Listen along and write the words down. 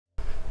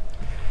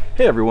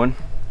Hey everyone,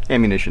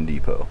 Ammunition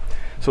Depot.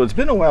 So it's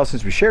been a while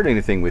since we shared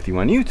anything with you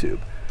on YouTube.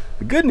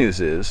 The good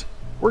news is,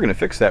 we're going to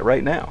fix that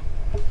right now.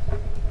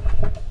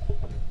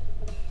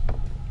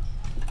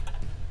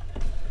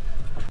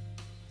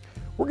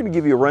 We're going to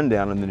give you a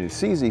rundown on the new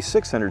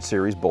CZ600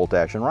 series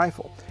bolt-action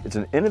rifle. It's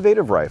an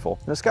innovative rifle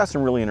and it's got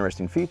some really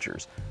interesting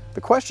features.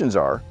 The questions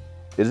are,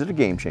 is it a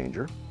game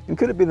changer? And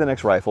could it be the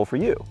next rifle for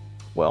you?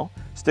 Well,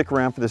 stick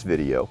around for this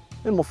video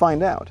and we'll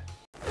find out.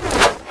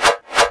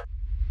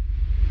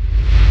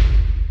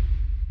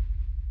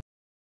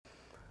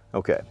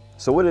 Okay,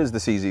 so what is the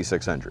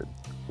CZ600?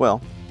 Well,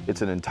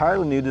 it's an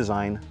entirely new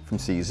design from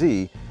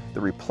CZ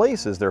that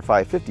replaces their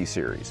 550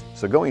 series.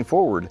 So going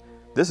forward,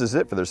 this is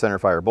it for their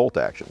centerfire bolt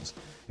actions.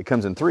 It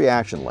comes in 3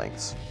 action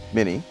lengths: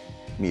 mini,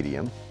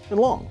 medium, and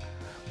long.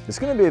 It's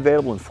going to be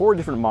available in 4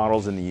 different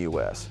models in the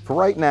US. For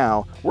right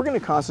now, we're going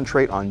to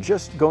concentrate on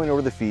just going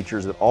over the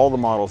features that all the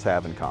models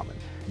have in common.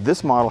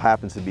 This model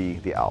happens to be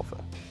the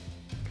Alpha.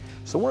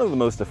 So one of the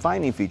most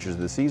defining features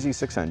of the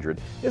CZ600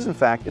 is, in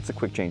fact, it's a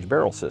quick change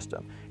barrel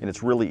system, and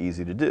it's really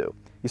easy to do.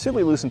 You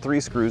simply loosen 3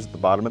 screws at the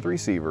bottom of the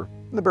receiver,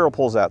 and the barrel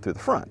pulls out through the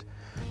front.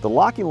 The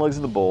locking lugs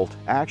of the bolt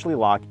actually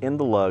lock in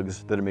the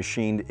lugs that are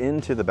machined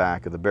into the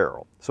back of the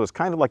barrel. So it's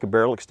kind of like a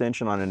barrel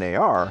extension on an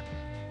AR,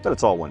 but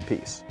it's all one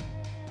piece.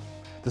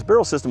 This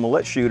barrel system will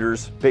let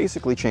shooters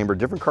basically chamber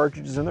different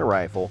cartridges in their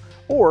rifle,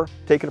 or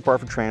take it apart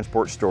for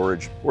transport,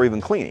 storage, or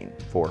even cleaning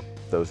for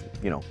those,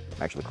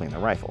 actually clean their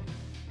rifle.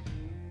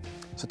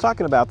 So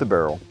talking about the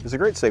barrel is a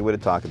great segue to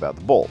talk about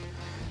the bolt.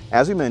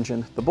 As we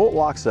mentioned, the bolt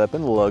locks up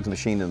in the lugs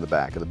machined in the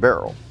back of the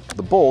barrel.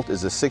 The bolt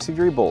is a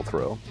 60-degree bolt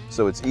throw,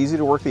 so it's easy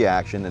to work the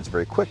action and it's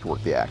very quick to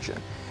work the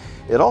action.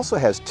 It also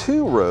has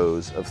 2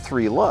 rows of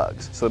 3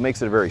 lugs, so it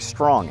makes it a very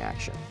strong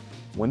action.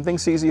 One thing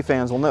CZ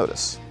fans will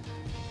notice: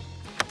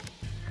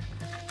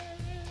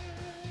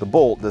 the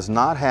bolt does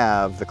not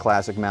have the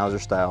classic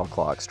Mauser-style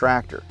claw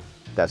extractor.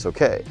 That's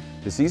okay.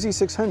 The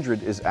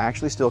CZ600 is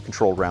actually still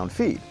controlled round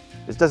feed.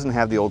 It doesn't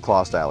have the old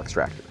claw-style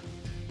extractor.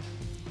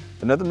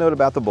 Another note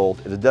about the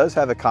bolt is it does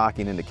have a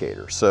cocking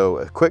indicator. So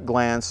a quick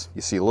glance,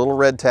 you see a little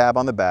red tab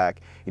on the back,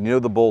 and you know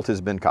the bolt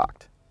has been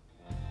cocked.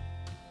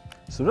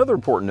 So another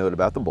important note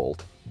about the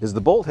bolt is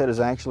the bolt head is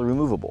actually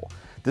removable.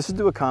 This is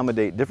to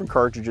accommodate different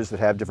cartridges that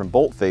have different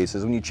bolt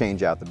faces when you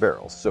change out the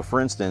barrels. So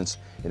for instance,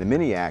 in a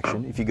mini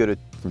action, if you go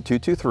from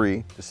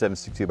 223 to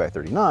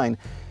 762x39,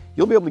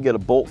 you'll be able to get a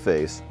bolt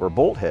face or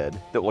bolt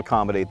head that will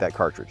accommodate that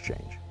cartridge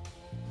change.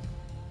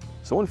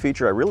 So one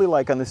feature I really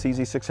like on the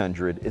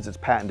CZ600 is its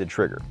patented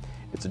trigger.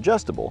 It's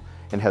adjustable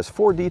and has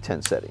 4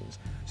 detent settings,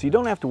 so you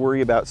don't have to worry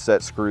about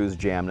set screws,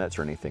 jam nuts,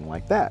 or anything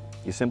like that.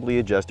 You simply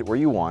adjust it where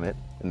you want it,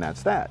 and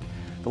that's that.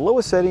 The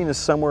lowest setting is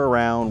somewhere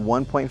around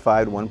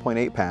 1.5 to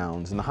 1.8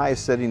 pounds, and the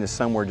highest setting is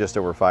somewhere just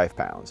over 5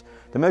 pounds.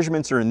 The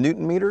measurements are in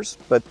Newton meters,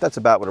 but that's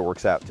about what it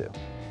works out to.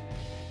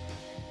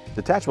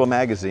 Detachable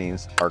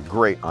magazines are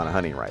great on a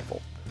hunting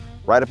rifle,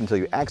 right up until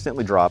you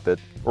accidentally drop it,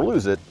 or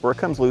lose it, or it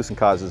comes loose and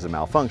causes a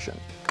malfunction.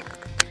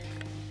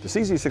 The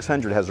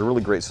CZ600 has a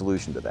really great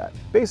solution to that.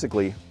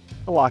 Basically,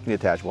 a locking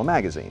detachable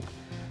magazine.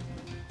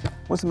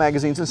 Once the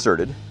magazine's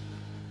inserted,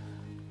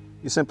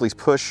 you simply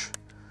push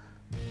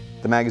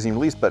the magazine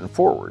release button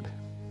forward.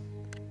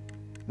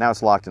 Now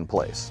it's locked in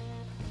place.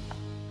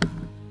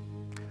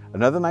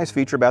 Another nice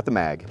feature about the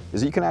mag is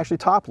that you can actually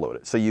top load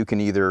it. So you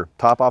can either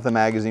top off the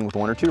magazine with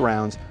 1 or 2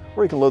 rounds,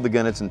 or you can load the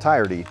gun in its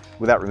entirety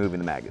without removing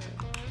the magazine.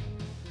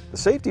 The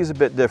safety is a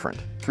bit different.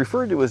 It's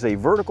referred to as a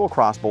vertical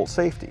crossbolt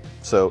safety.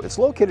 So it's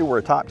located where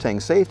a top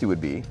tang safety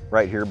would be,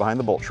 right here behind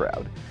the bolt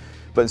shroud.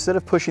 But instead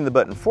of pushing the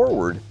button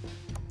forward,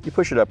 you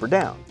push it up or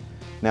down.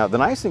 Now the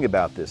nice thing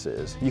about this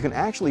is you can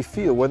actually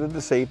feel whether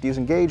the safety is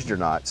engaged or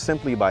not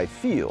simply by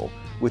feel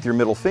with your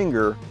middle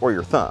finger or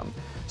your thumb.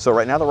 So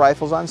right now the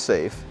rifle's on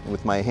safe, and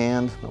with my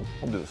hand,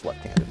 I'll do this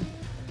left-handed.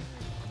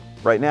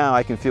 Right now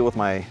I can feel with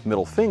my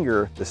middle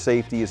finger the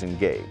safety is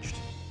engaged.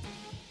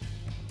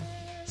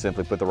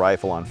 Simply put the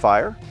rifle on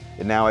fire,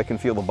 and now I can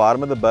feel the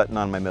bottom of the button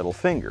on my middle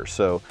finger,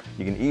 so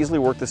you can easily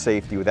work the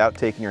safety without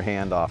taking your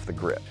hand off the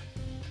grip.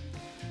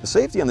 The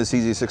safety on the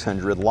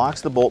CZ600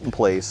 locks the bolt in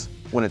place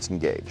when it's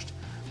engaged.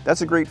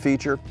 That's a great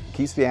feature. It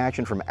keeps the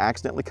action from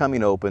accidentally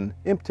coming open,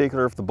 in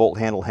particular if the bolt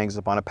handle hangs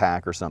up on a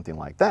pack or something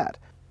like that.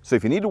 So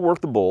if you need to work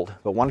the bolt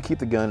but want to keep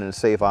the gun in a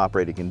safe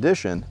operating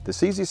condition, the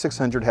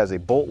CZ600 has a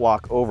bolt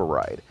lock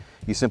override.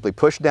 You simply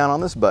push down on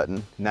this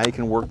button, now you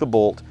can work the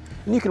bolt,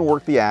 and you can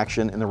work the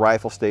action and the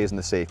rifle stays in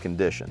the safe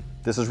condition.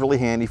 This is really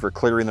handy for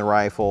clearing the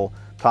rifle,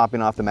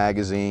 topping off the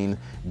magazine,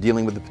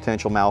 dealing with the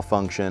potential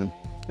malfunction.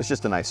 It's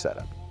just a nice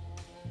setup.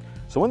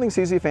 So one thing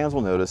CZ fans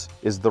will notice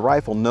is the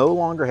rifle no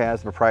longer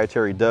has the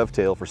proprietary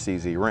dovetail for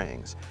CZ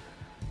rings.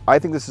 I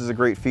think this is a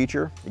great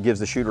feature. It gives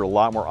the shooter a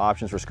lot more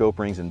options for scope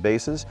rings and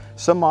bases.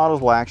 Some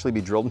models will actually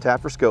be drilled and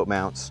tapped for scope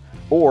mounts,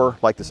 or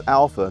like this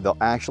Alpha, they'll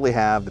actually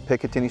have the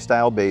Picatinny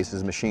style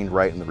bases machined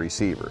right in the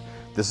receiver.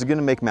 This is going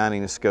to make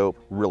mounting a scope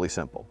really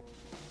simple.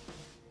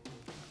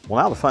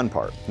 Well, now the fun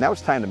part. Now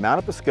it's time to mount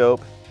up a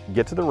scope,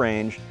 get to the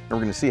range, and we're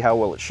going to see how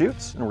well it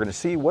shoots, and we're going to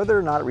see whether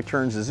or not it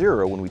returns to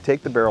 0 when we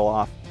take the barrel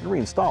off and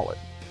reinstall it.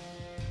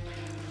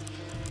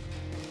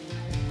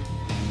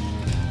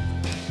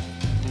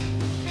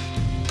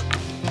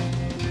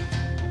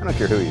 I don't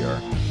care who you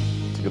are.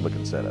 It's a good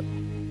looking setup.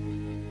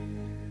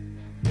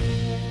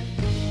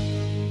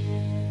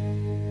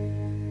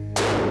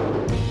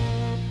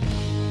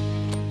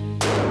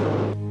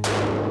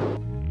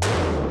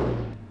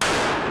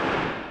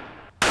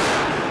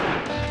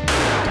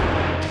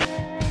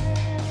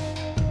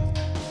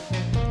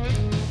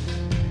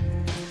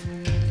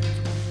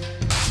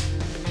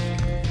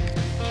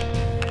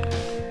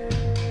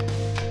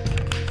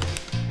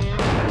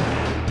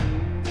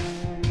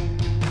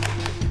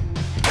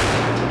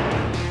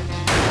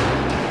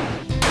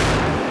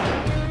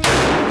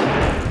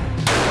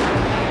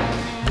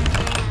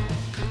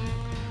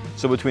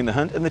 So between the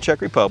hunt in the Czech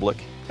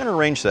Republic and a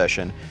range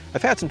session,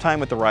 I've had some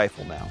time with the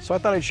rifle now, so I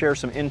thought I'd share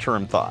some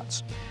interim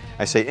thoughts.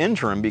 I say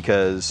interim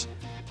because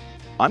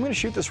I'm going to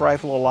shoot this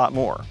rifle a lot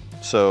more,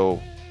 so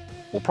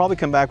we'll probably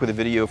come back with a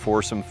video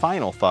for some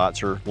final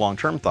thoughts or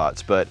long-term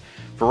thoughts, but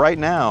for right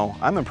now,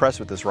 I'm impressed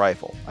with this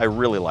rifle. I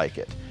really like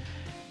it.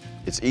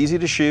 It's easy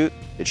to shoot,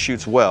 it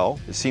shoots well,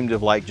 it seemed to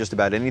have liked just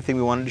about anything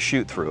we wanted to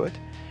shoot through it,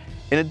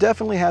 and it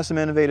definitely has some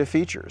innovative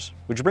features,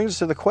 which brings us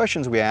to the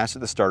questions we asked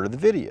at the start of the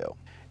video.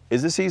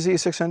 Is the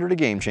CZ600 a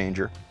game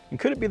changer, and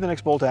could it be the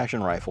next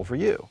bolt-action rifle for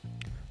you?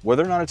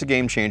 Whether or not it's a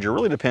game changer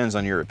really depends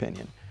on your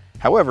opinion.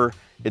 However,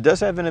 it does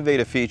have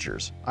innovative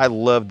features. I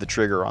love the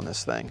trigger on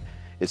this thing.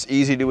 It's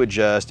easy to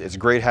adjust, it's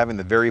great having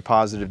the very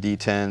positive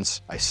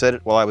detents. I set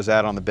it while I was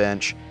out on the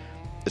bench.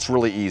 It's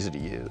really easy to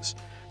use.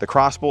 The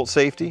crossbolt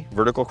safety,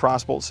 vertical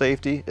crossbolt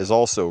safety, is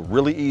also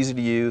really easy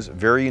to use,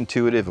 very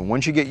intuitive, and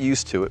once you get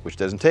used to it, which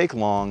doesn't take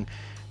long,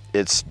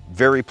 it's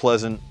very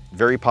pleasant,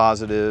 very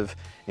positive,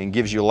 and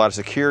gives you a lot of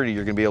security.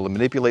 You're going to be able to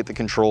manipulate the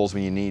controls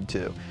when you need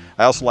to.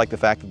 I also like the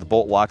fact that the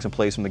bolt locks in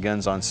place when the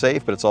gun's on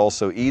safe, but it's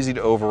also easy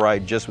to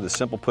override just with a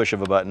simple push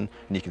of a button,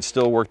 and you can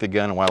still work the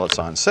gun while it's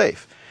on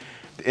safe.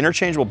 The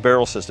interchangeable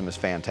barrel system is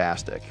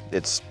fantastic.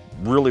 It's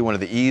really one of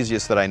the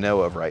easiest that I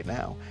know of right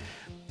now.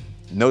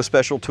 No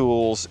special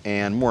tools,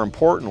 and more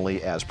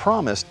importantly, as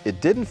promised, it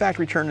did in fact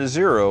return to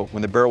zero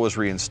when the barrel was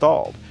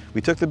reinstalled.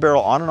 We took the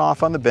barrel on and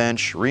off on the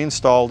bench,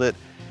 reinstalled it,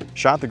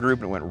 shot the group,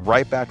 and it went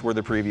right back to where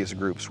the previous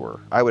groups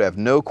were. I would have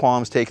no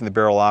qualms taking the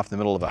barrel off in the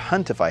middle of a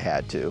hunt if I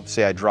had to.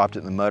 Say I dropped it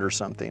in the mud or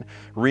something,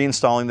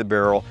 reinstalling the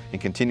barrel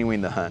and continuing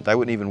the hunt. I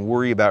wouldn't even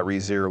worry about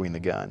re-zeroing the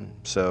gun.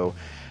 So,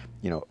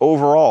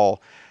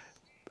 overall,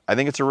 I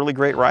think it's a really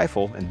great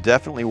rifle and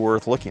definitely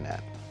worth looking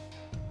at.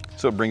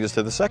 So it brings us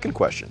to the second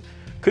question.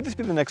 Could this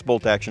be the next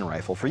bolt-action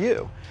rifle for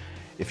you?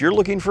 If you're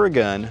looking for a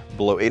gun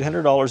below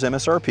 $800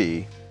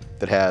 MSRP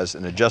that has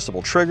an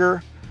adjustable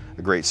trigger,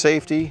 a great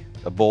safety,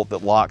 a bolt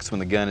that locks when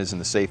the gun is in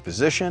the safe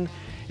position,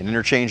 and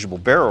interchangeable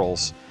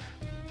barrels,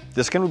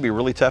 this gun would be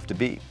really tough to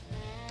beat.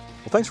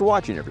 Well, thanks for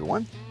watching,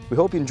 everyone. We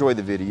hope you enjoyed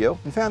the video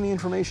and found the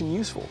information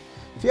useful.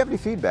 If you have any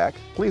feedback,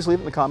 please leave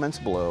it in the comments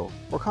below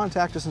or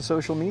contact us on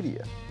social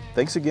media.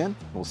 Thanks again,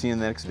 and we'll see you in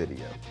the next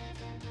video.